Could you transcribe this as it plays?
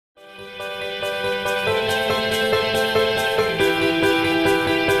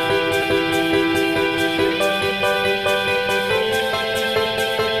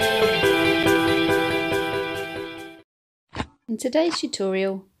today's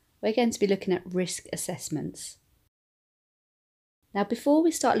tutorial, we're going to be looking at risk assessments. Now, before we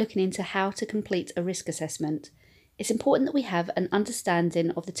start looking into how to complete a risk assessment, it's important that we have an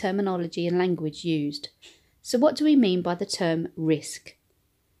understanding of the terminology and language used. So what do we mean by the term risk?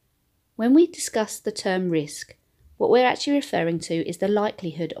 When we discuss the term risk, what we're actually referring to is the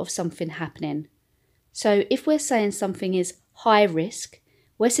likelihood of something happening. So if we're saying something is high risk,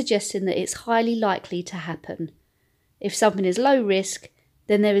 we're suggesting that it's highly likely to happen. If something is low risk,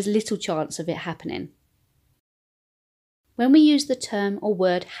 then there is little chance of it happening. When we use the term or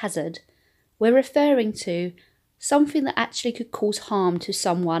word hazard, we're referring to something that actually could cause harm to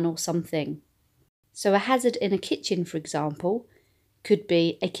someone or something. So a hazard in a kitchen, for example, could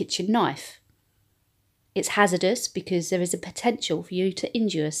be a kitchen knife. It's hazardous because there is a potential for you to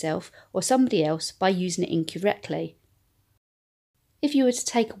injure yourself or somebody else by using it incorrectly. If you were to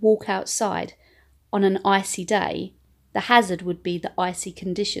take a walk outside on an icy day, the hazard would be the icy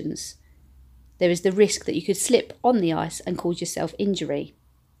conditions. There is the risk that you could slip on the ice and cause yourself injury.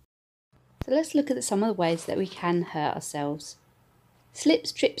 So let's look at some of the ways that we can hurt ourselves.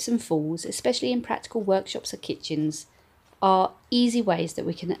 Slips, trips and falls, especially in practical workshops or kitchens, are easy ways that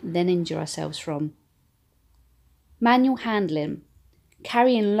we can then injure ourselves from. Manual handling,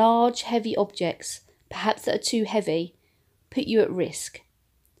 carrying large heavy objects, perhaps that are too heavy, put you at risk.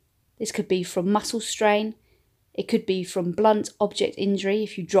 This could be from muscle strain, it could be from blunt object injury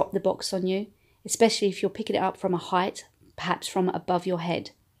if you drop the box on you, especially if you're picking it up from a height, perhaps from above your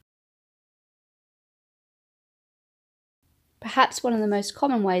head. Perhaps one of the most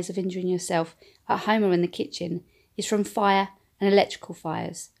common ways of injuring yourself at home or in the kitchen is from fire and electrical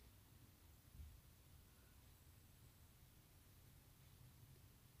fires.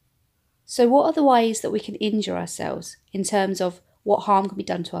 So what are the ways that we can injure ourselves in terms of what harm can be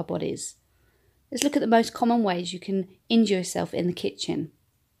done to our bodies? Let's look at the most common ways you can injure yourself in the kitchen.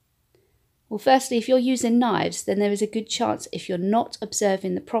 Well, firstly, if you're using knives, then there is a good chance, if you're not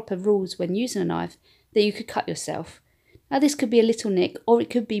observing the proper rules when using a knife, that you could cut yourself. Now, this could be a little nick or it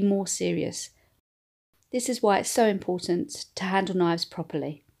could be more serious. This is why it's so important to handle knives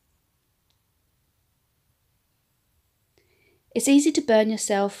properly. It's easy to burn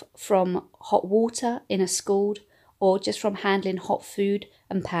yourself from hot water in a scald or just from handling hot food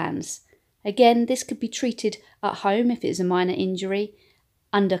and pans. Again, this could be treated at home if it is a minor injury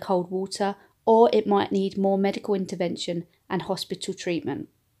under cold water, or it might need more medical intervention and hospital treatment.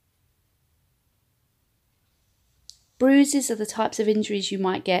 Bruises are the types of injuries you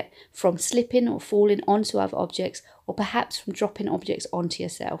might get from slipping or falling onto other objects, or perhaps from dropping objects onto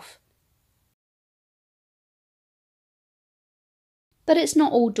yourself. But it's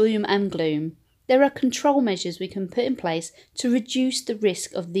not all doom and gloom. There are control measures we can put in place to reduce the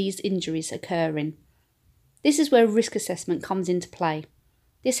risk of these injuries occurring. This is where risk assessment comes into play.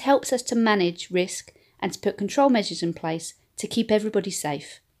 This helps us to manage risk and to put control measures in place to keep everybody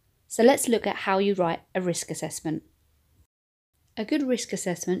safe. So let's look at how you write a risk assessment. A good risk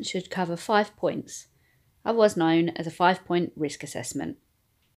assessment should cover 5 points, otherwise known as a 5-point risk assessment.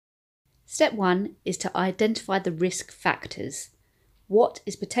 Step 1 is to identify the risk factors. What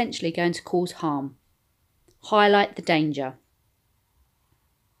is potentially going to cause harm? Highlight the danger.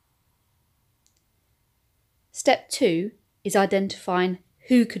 Step 2 is identifying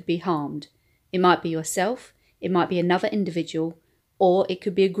who could be harmed. It might be yourself, it might be another individual, or it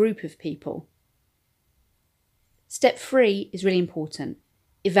could be a group of people. Step 3 is really important.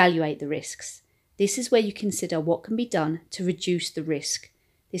 Evaluate the risks. This is where you consider what can be done to reduce the risk.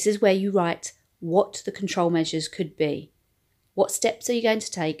 This is where you write what the control measures could be. What steps are you going to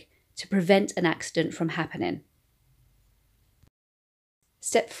take to prevent an accident from happening?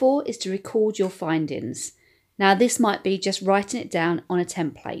 Step 4 is to record your findings. Now, this might be just writing it down on a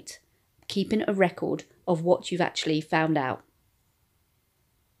template, keeping a record of what you've actually found out.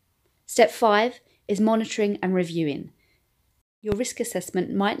 Step 5 is monitoring and reviewing. Your risk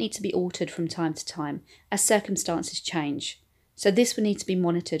assessment might need to be altered from time to time as circumstances change, so this will need to be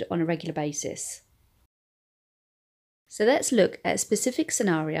monitored on a regular basis. So let's look at a specific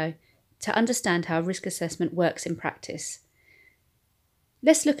scenario to understand how risk assessment works in practice.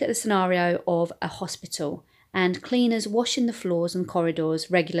 Let's look at the scenario of a hospital and cleaners washing the floors and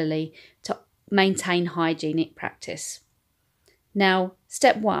corridors regularly to maintain hygienic practice. Now,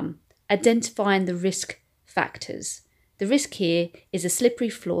 step 1, identifying the risk factors. The risk here is a slippery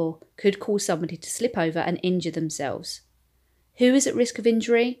floor could cause somebody to slip over and injure themselves. Who is at risk of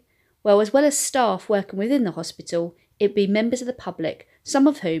injury? Well, as well as staff working within the hospital, it'd be members of the public, some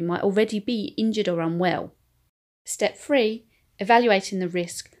of whom might already be injured or unwell. Step 3, evaluating the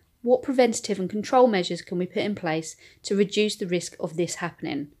risk What preventative and control measures can we put in place to reduce the risk of this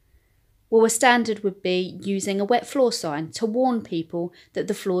happening? Well, a standard would be using a wet floor sign to warn people that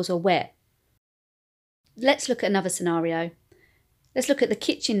the floors are wet. Let's look at another scenario. Let's look at the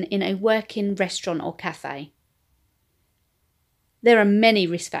kitchen in a working restaurant or cafe. There are many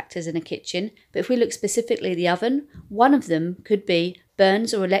risk factors in a kitchen, but if we look specifically at the oven, one of them could be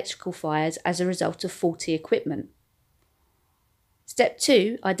burns or electrical fires as a result of faulty equipment. Step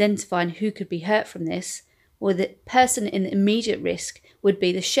 2, identifying who could be hurt from this. Well, the person in immediate risk would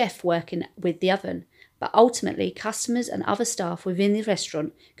be the chef working with the oven, but ultimately customers and other staff within the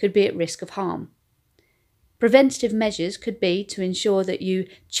restaurant could be at risk of harm. Preventative measures could be to ensure that you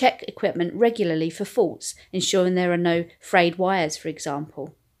check equipment regularly for faults, ensuring there are no frayed wires, for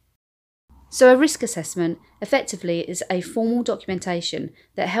example. So a risk assessment effectively is a formal documentation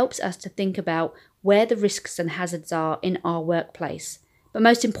that helps us to think about where the risks and hazards are in our workplace. But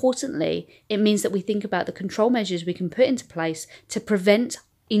most importantly, it means that we think about the control measures we can put into place to prevent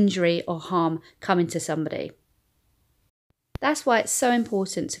injury or harm coming to somebody. That's why it's so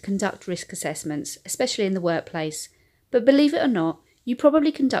important to conduct risk assessments, especially in the workplace. But believe it or not, you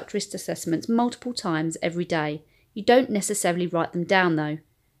probably conduct risk assessments multiple times every day. You don't necessarily write them down though.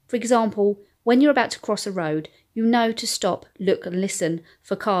 For example, when you're about to cross a road, you know to stop, look and listen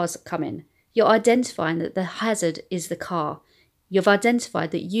for cars coming. You're identifying that the hazard is the car. You've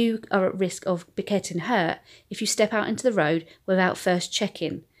identified that you are at risk of getting hurt if you step out into the road without first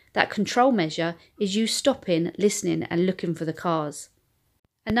checking. That control measure is you stopping, listening and looking for the cars.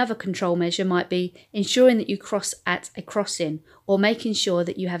 Another control measure might be ensuring that you cross at a crossing or making sure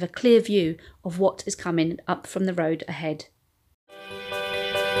that you have a clear view of what is coming up from the road ahead.